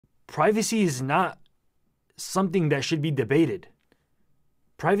privacy is not something that should be debated.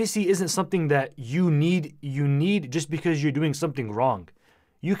 Privacy isn't something that you need just because you're doing something wrong.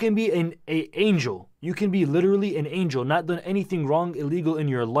 You can be an angel. You can be literally an angel, not done anything wrong, illegal in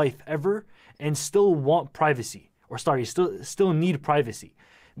your life ever, and still want privacy. Or sorry, still need privacy.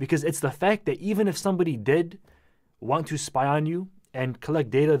 Because it's the fact that even if somebody did want to spy on you and collect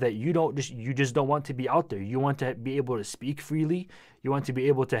data that you just don't want to be out there. You want to be able to speak freely. You want to be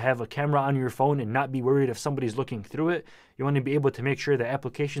able to have a camera on your phone and not be worried if somebody's looking through it. You want to be able to make sure that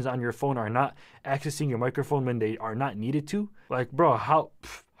applications on your phone are not accessing your microphone when they are not needed to. Like, bro, how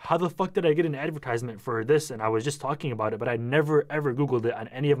the fuck did I get an advertisement for this? And I was just talking about it, but I never ever Googled it on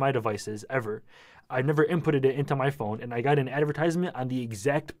any of my devices ever. I never inputted it into my phone, and I got an advertisement on the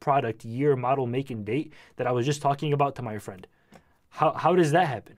exact product, year, model, make, and date that I was just talking about to my friend. How does that happen?